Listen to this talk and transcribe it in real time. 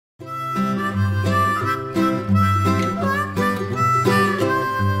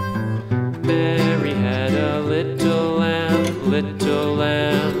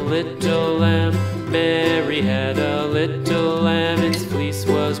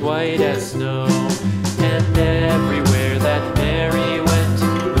white as snow. And everywhere that Mary went,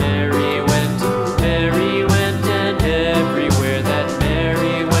 Mary went, Mary went, and everywhere that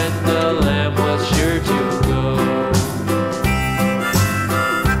Mary went, the lamb was sure to go.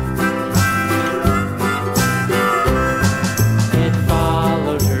 It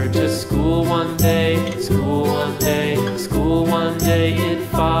followed her to school one day, school one day, school one day. It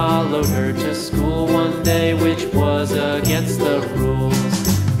followed her to school one day, which was against the rules.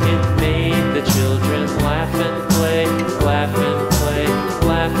 It made the children laugh and play, laugh and play,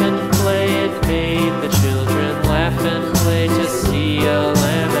 laugh and play. It made the children laugh and play to see a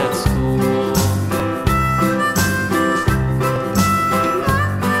lamb at school.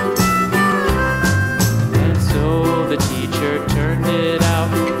 And so the teacher turned it out,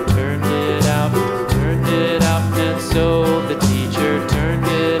 turned it out, turned it out. And so the teacher turned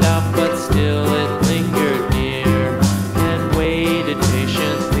it out, but still it lingered near and waited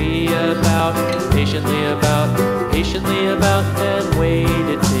patiently about, patiently about, patiently about, and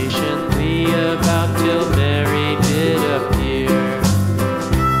waited patiently about till Mary